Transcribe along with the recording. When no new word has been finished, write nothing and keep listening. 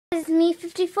It's me,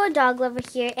 54 Dog Lover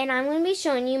here, and I'm going to be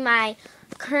showing you my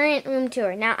current room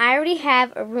tour. Now, I already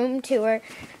have a room tour.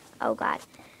 Oh, God.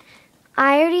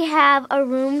 I already have a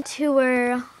room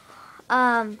tour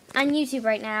on YouTube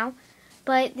right now,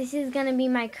 but this is going to be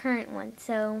my current one,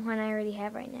 so one I already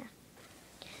have right now.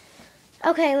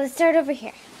 Okay, let's start over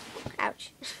here.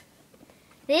 Ouch.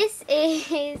 This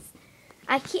is...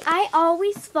 I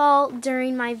always fall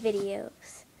during my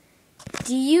videos.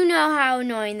 Do you know how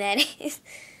annoying that is?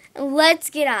 Let's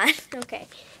get on. Okay.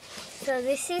 So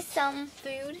this is some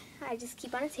food I just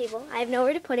keep on a table. I have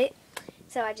nowhere to put it,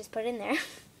 so I just put it in there.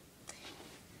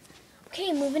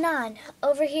 Okay, moving on.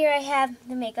 Over here I have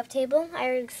the makeup table. I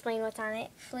already explained what's on it.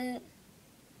 Flute,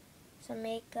 some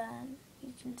makeup.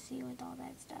 You can see what all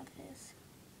that stuff is.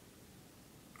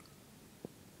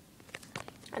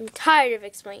 I'm tired of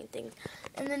explaining things.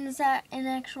 And then is that an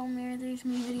actual mirror? There's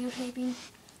me videotaping.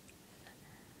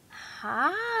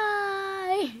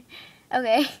 Hi.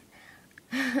 Okay.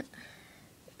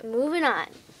 Moving on.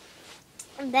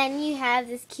 And then you have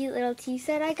this cute little tea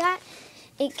set I got.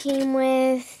 It came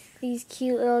with these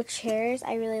cute little chairs.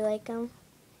 I really like them.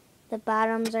 The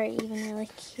bottoms are even really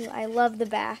cute. I love the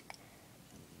back.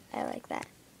 I like that.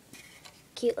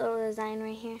 Cute little design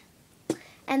right here.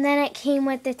 And then it came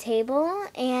with the table,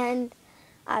 and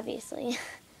obviously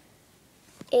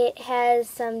it has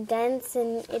some dents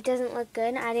and it doesn't look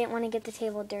good. I didn't want to get the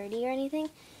table dirty or anything.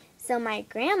 So my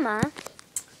grandma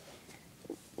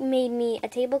made me a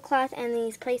tablecloth and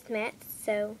these placemats,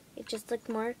 so it just looked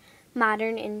more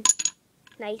modern and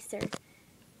nicer.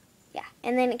 Yeah,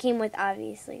 and then it came with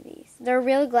obviously these. They're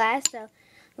real glass, so you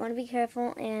want to be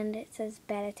careful, and it says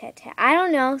Bat-a-tat-tat. I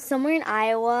don't know, somewhere in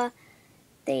Iowa,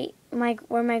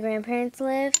 where my grandparents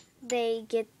live, they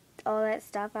get all that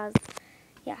stuff.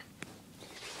 Yeah.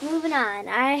 Moving on,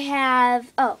 I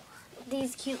have,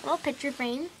 these cute little picture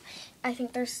frames. I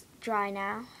think they're dry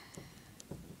now.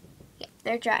 Yeah,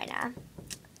 they're dry now.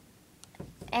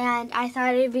 And I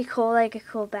thought it'd be cool, like a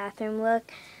cool bathroom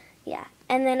look. Yeah.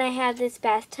 And then I have this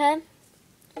bathtub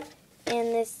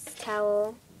and this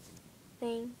towel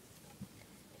thing.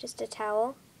 Just a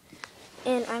towel.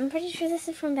 And I'm pretty sure this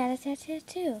is from Bat-a-tat-tat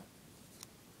too.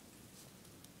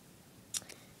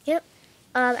 Yep.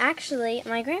 Actually,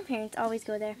 my grandparents always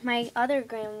go there. My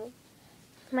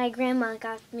grandma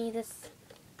got me this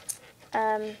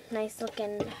nice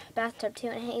looking bathtub too,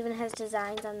 and it even has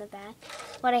designs on the back.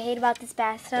 What I hate about this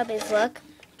bathtub is, look,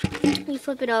 you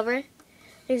flip it over,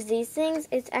 there's these things.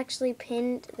 It's actually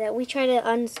pinned, that we try to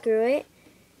unscrew it,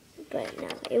 but no,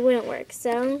 it wouldn't work.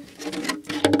 So,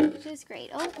 which is great.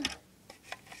 Oh,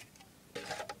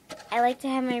 I like to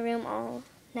have my room all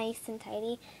nice and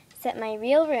tidy, except my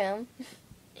real room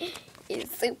is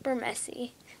super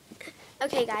messy.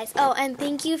 Okay, guys. Oh, and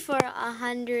thank you for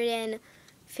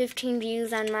 115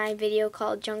 views on my video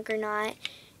called Junk or Not,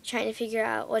 trying to figure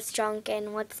out what's junk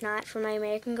and what's not for my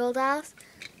American Girl dolls.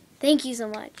 Thank you so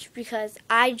much, because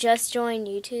I just joined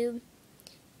YouTube,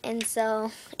 and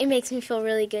so it makes me feel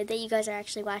really good that you guys are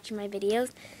actually watching my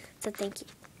videos. So thank you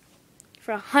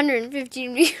for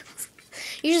 115 views.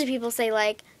 Usually people say,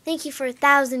 like, thank you for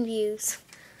 1,000 views.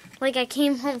 Like, I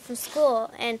came home from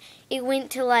school, and it went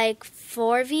to, like,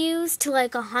 4 views to,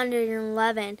 like,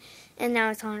 111, and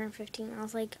now it's 115. I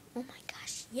was like, oh, my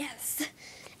gosh, yes.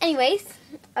 Anyways,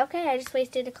 okay, I just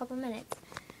wasted a couple minutes.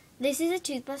 This is a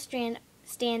toothbrush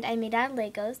stand I made out of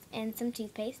Legos and some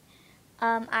toothpaste.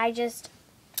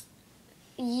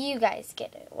 You guys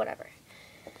get it, whatever.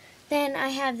 Then I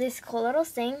have this cool little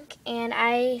sink, and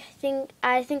I think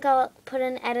I'll put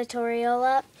an editorial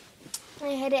up. I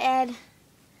had to add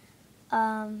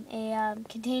a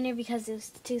container because it was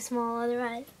too small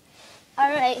otherwise.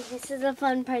 Alright, this is the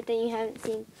fun part that you haven't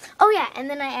seen. Oh yeah, and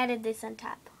then I added this on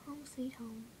top. Home sweet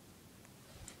home.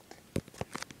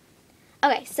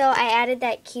 Okay, so I added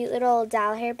that cute little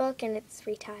doll hair book, and it's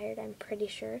retired, I'm pretty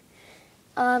sure.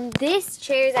 This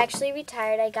chair is actually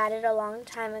retired. I got it a long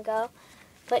time ago.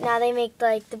 But now they make,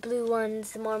 like, the blue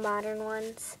ones, the more modern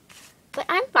ones. But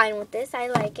I'm fine with this. I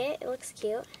like it. It looks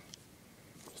cute.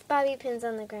 There's bobby pins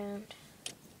on the ground.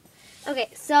 Okay,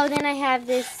 so then I have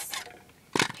this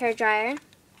hair dryer.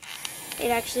 It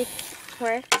actually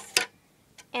works.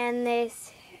 And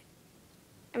this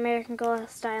American Girl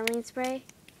styling spray.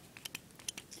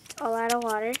 It's all out of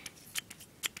water. Let's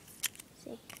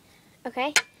see.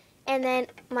 Okay. And then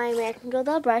my American Girl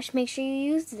doll brush. Make sure you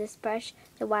use this brush,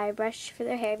 the wire brush, for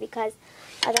their hair, because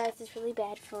otherwise it's really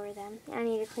bad for them. I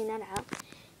need to clean that out.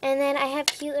 And then I have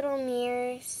cute little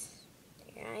mirrors.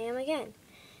 Here I am again.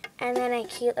 And then a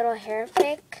cute little hair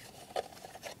pick.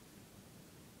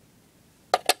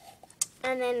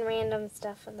 And then random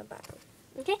stuff on the bottom.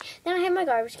 Okay, then I have my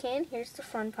garbage can. Here's the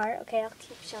fun part. Okay, I'll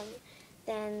keep showing you.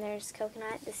 Then there's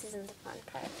coconut. This isn't the fun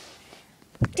part.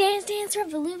 Dance Dance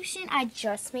Revolution. I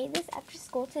just made this after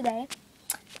school today.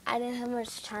 I didn't have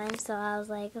much time, so I was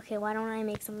like, okay, why don't I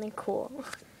make something cool?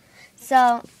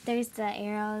 So there's the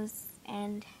arrows,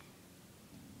 and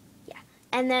yeah.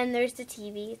 And then there's the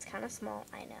TV. It's kind of small,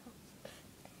 I know.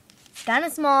 It's kind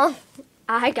of small.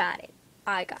 I got it.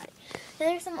 Then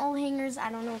there's some old hangers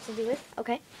I don't know what to do with.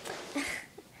 Okay.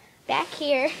 Back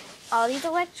here, all these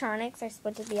electronics are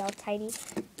supposed to be all tidy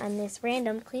on this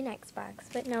random Kleenex box,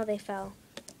 but no, they fell.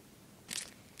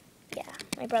 Yeah,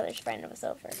 my brother's friend was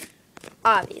over.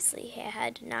 Obviously, he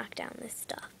had to knock down this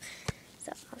stuff.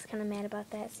 So I was kind of mad about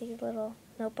that. See little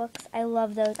notebooks? I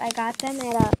love those. I got them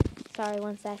at a, sorry,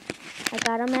 one sec. I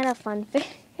got them at a fun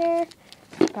fair,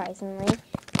 surprisingly.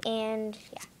 And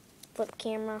yeah, flip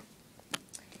camera.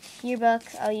 Yearbook.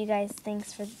 Oh, you guys,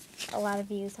 thanks for a lot of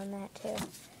views on that too.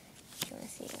 If you want to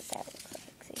see what that looks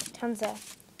like. See, tons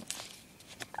of.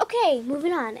 Okay,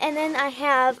 moving on. And then I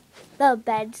have the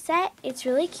bed set. It's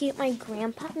really cute. My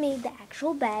grandpa made the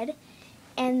actual bed.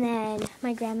 And then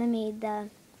my grandma made the,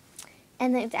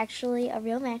 and then it's actually a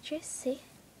real mattress. See?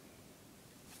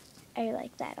 I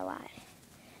like that a lot.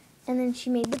 And then she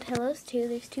made the pillows too.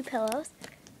 There's 2 pillows.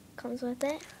 Comes with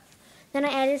it. Then I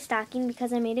added a stocking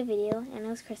because I made a video and it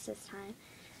was Christmas time.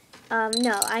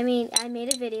 No, I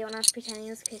made a video and I was pretending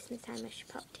it was Christmas time. I should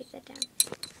probably take that down.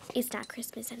 It's not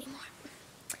Christmas anymore.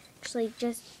 Actually,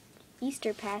 just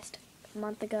Easter passed a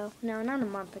month ago. No, not a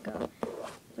month ago.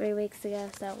 3 weeks ago.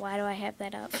 So why do I have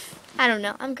that up? I don't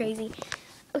know. I'm crazy.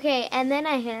 Okay, and then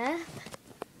I have,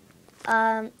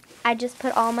 I just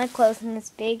put all my clothes in this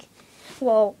big,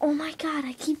 whoa, oh my god,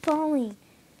 I keep falling.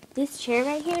 This chair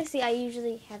right here, see, I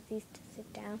usually have these to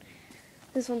sit down.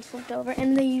 This one's flipped over,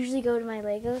 and they usually go to my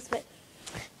Legos, but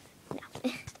no.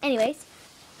 Anyways,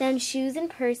 then shoes and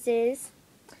purses,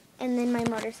 and then my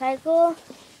motorcycle,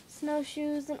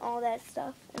 snowshoes, and all that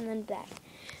stuff, and then back.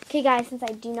 Okay, guys, since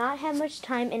I do not have much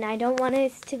time, and I don't want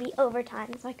this to be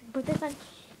overtime, so I can put this on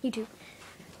YouTube.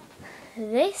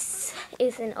 This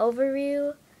is an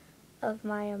overview of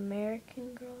my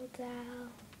American Girl doll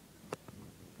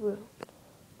room.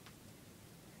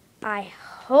 I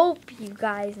hope you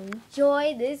guys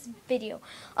enjoy this video.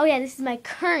 Oh yeah, this is my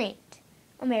current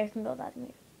American Girl doll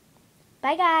room.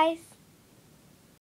 Bye guys.